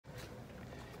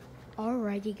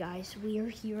Alrighty guys, we are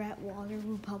here at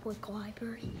Waterloo Public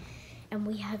Library and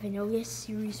we have an OTIS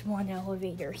Series 1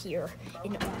 elevator here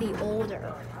in the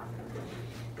older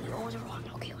one.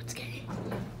 Okay, let's get it.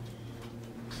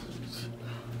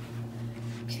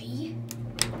 Okay.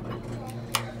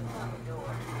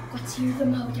 Let's hear the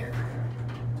motor.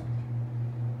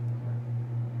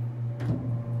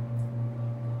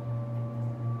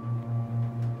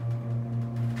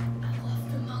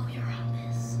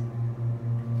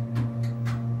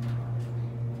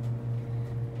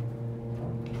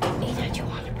 Do you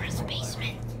want to press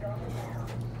basement?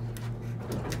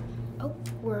 Oh,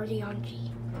 we're already on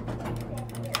G.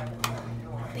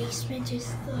 Basement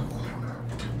is the lower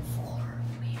floor.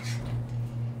 Weird.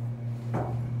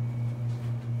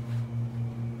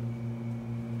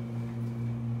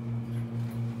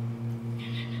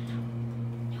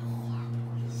 No alarm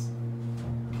noise.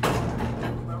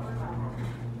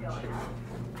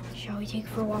 Shall we take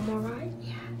for one more ride?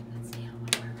 Yeah.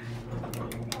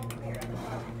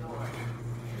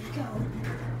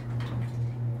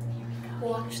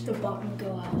 Watch the button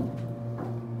go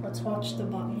out. Let's watch the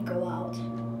button go out.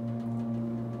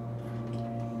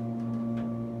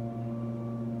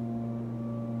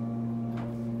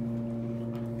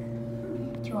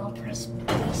 Do you want to press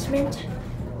basement?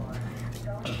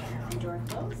 Door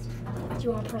closed. Do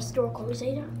you want to press door close,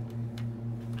 Ada?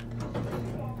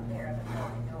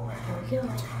 There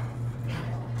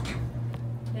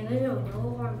we go. No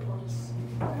alarm, please.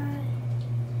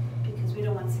 Because we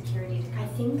don't want security to come.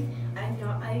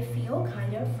 I feel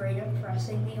kind of afraid of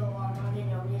pressing the alarm on an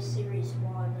OTIS Series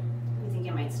 1. You think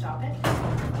it might stop it?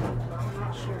 I'm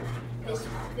not sure.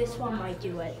 This one might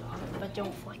do it, but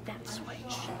don't flick that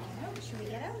switch. Should we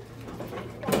get out?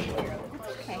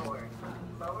 Okay.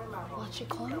 Watch it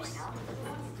close.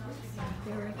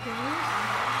 There it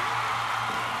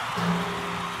goes.